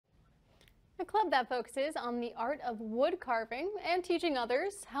A club that focuses on the art of wood carving and teaching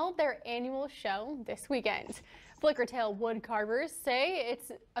others held their annual show this weekend. Flickertail wood carvers say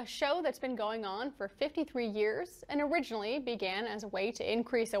it's a show that's been going on for 53 years and originally began as a way to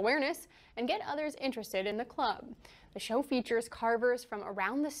increase awareness and get others interested in the club. The show features carvers from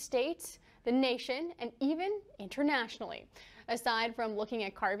around the state, the nation, and even internationally. Aside from looking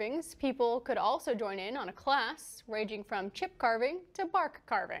at carvings, people could also join in on a class ranging from chip carving to bark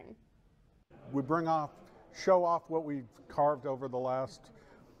carving. We show off what we've carved over the last,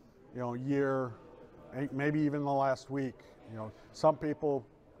 year, maybe even the last week. Some people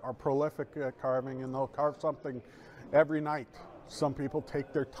are prolific at carving and they'll carve something every night. Some people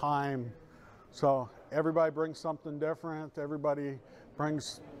take their time. So everybody brings something different. Everybody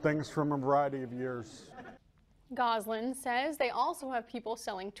brings things from a variety of years. Goslin says they also have people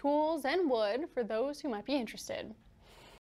selling tools and wood for those who might be interested.